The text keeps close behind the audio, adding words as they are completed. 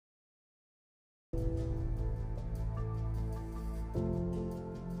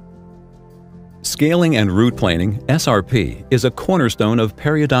Scaling and root planing, SRP, is a cornerstone of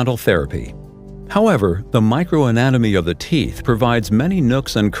periodontal therapy. However, the microanatomy of the teeth provides many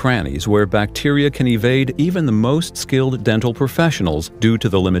nooks and crannies where bacteria can evade even the most skilled dental professionals due to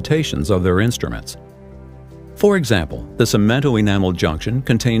the limitations of their instruments. For example, the cemento-enamel junction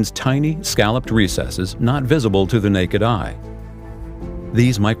contains tiny, scalloped recesses not visible to the naked eye.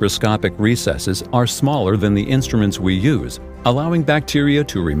 These microscopic recesses are smaller than the instruments we use, allowing bacteria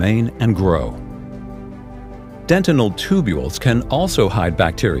to remain and grow. Dentinal tubules can also hide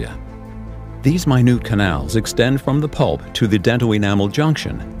bacteria. These minute canals extend from the pulp to the dental-enamel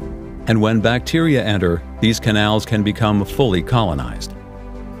junction, and when bacteria enter, these canals can become fully colonized.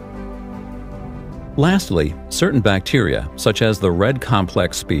 Lastly, certain bacteria, such as the red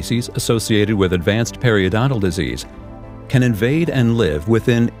complex species associated with advanced periodontal disease, can invade and live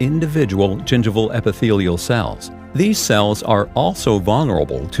within individual gingival epithelial cells. These cells are also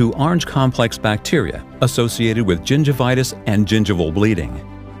vulnerable to orange complex bacteria associated with gingivitis and gingival bleeding.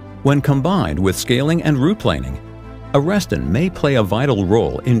 When combined with scaling and root planing, Arestin may play a vital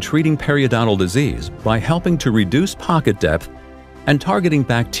role in treating periodontal disease by helping to reduce pocket depth and targeting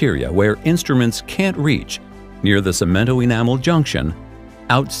bacteria where instruments can't reach, near the cemento-enamel junction,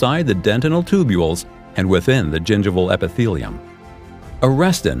 outside the dentinal tubules, and within the gingival epithelium.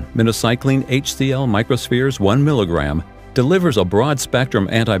 Arestin minocycline HCl microspheres 1 mg delivers a broad-spectrum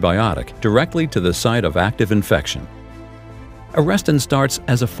antibiotic directly to the site of active infection. Arestin starts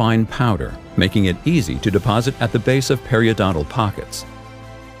as a fine powder, making it easy to deposit at the base of periodontal pockets.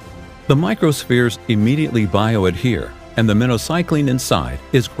 The microspheres immediately bioadhere, and the minocycline inside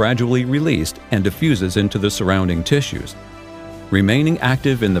is gradually released and diffuses into the surrounding tissues, remaining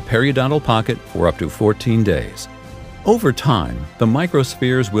active in the periodontal pocket for up to 14 days. Over time, the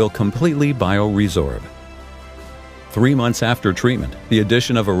microspheres will completely bioresorb. 3 months after treatment, the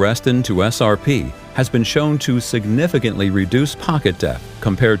addition of Arestin to SRP has been shown to significantly reduce pocket depth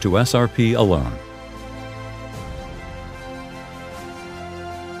compared to SRP alone.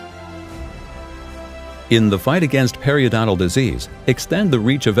 In the fight against periodontal disease, extend the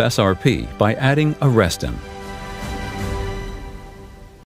reach of SRP by adding Arestin.